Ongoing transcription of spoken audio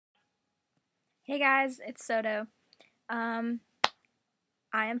Hey guys, it's Soto. I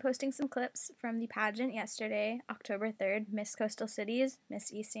am posting some clips from the pageant yesterday, October 3rd, Miss Coastal Cities,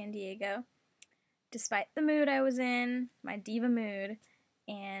 Miss East San Diego. Despite the mood I was in, my diva mood,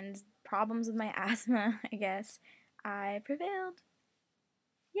 and problems with my asthma, I guess, I prevailed.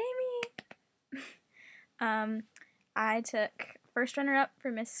 Yay me! I took first runner-up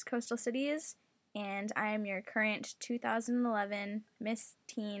for Miss Coastal Cities, and I am your current 2011 Miss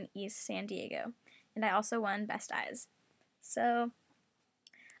Teen East San Diego. And I also won Best Eyes. So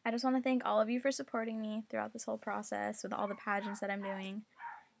I just want to thank all of you for supporting me throughout this whole process with all the pageants that I'm doing.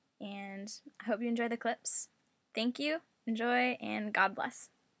 And I hope you enjoy the clips. Thank you, enjoy, and God bless.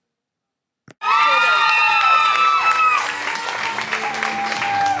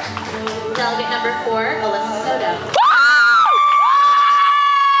 Delegate number 4, Alyssa Soto.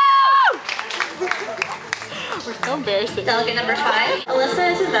 We're so embarrassing. Delegate number 5,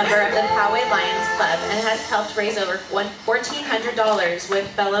 Alyssa is a member of the Poway Lions Club and has helped raise over $1,400 with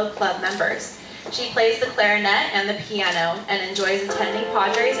fellow club members. She plays the clarinet and the piano and enjoys attending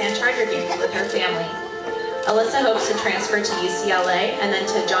Padres and Charger games with her family. Alyssa hopes to transfer to UCLA and then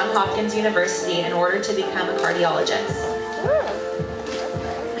to Johns Hopkins University in order to become a cardiologist.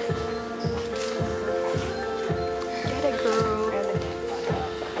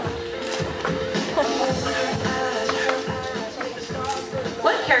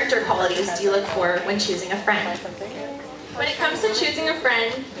 What character qualities do you look for when choosing a friend? When it comes to choosing a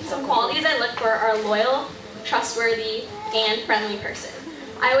friend, some qualities I look for are a loyal, trustworthy, and friendly person.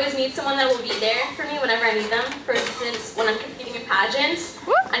 I always need someone that will be there for me whenever I need them. For instance, when I'm competing in pageants,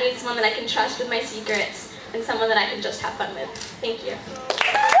 I need someone that I can trust with my secrets and someone that I can just have fun with. Thank you.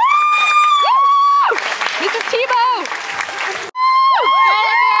 Mrs. Tebow!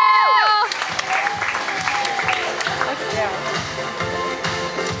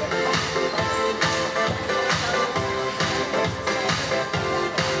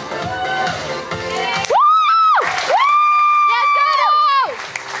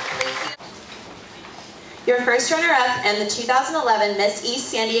 Your first runner-up and the 2011 Miss East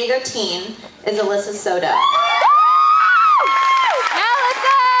San Diego Teen is Alyssa Soto.